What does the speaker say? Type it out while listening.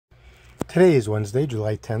Today is Wednesday,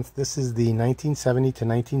 July 10th. This is the 1970 to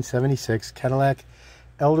 1976 Cadillac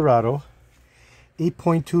Eldorado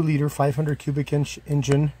 8.2 liter 500 cubic inch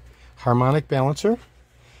engine harmonic balancer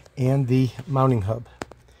and the mounting hub.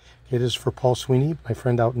 It is for Paul Sweeney, my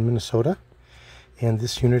friend out in Minnesota, and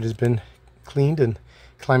this unit has been cleaned and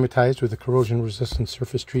climatized with a corrosion resistant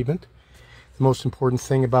surface treatment. The most important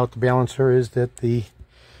thing about the balancer is that the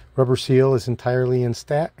rubber seal is entirely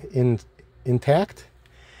intact,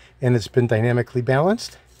 and it's been dynamically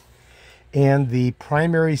balanced, and the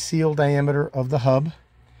primary seal diameter of the hub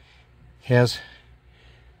has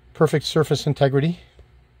perfect surface integrity,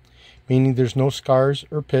 meaning there's no scars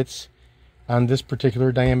or pits on this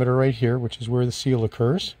particular diameter right here, which is where the seal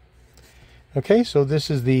occurs. Okay, so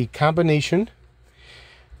this is the combination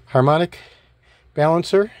harmonic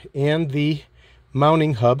balancer and the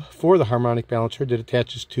mounting hub for the harmonic balancer that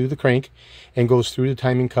attaches to the crank and goes through the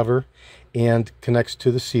timing cover and connects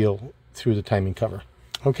to the seal through the timing cover.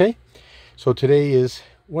 Okay, so today is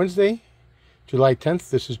Wednesday, July 10th.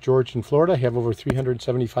 This is George in Florida. I have over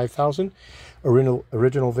 375,000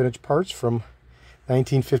 original vintage parts from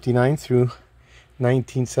 1959 through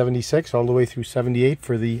 1976, all the way through 78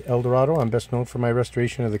 for the Eldorado. I'm best known for my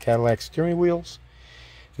restoration of the Cadillac steering wheels,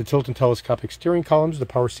 the tilt and telescopic steering columns, the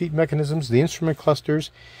power seat mechanisms, the instrument clusters,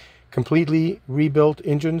 completely rebuilt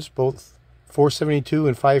engines, both 472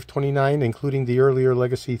 and 529, including the earlier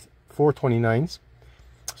legacy 429s.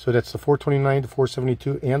 So that's the 429, the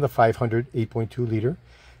 472, and the 500 8.2 liter.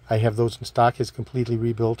 I have those in stock as completely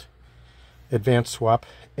rebuilt advanced swap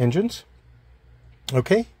engines.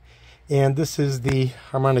 Okay, and this is the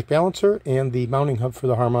harmonic balancer and the mounting hub for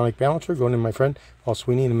the harmonic balancer going to my friend Paul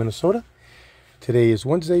Sweeney in Minnesota. Today is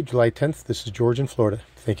Wednesday, July 10th. This is George in Florida.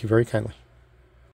 Thank you very kindly.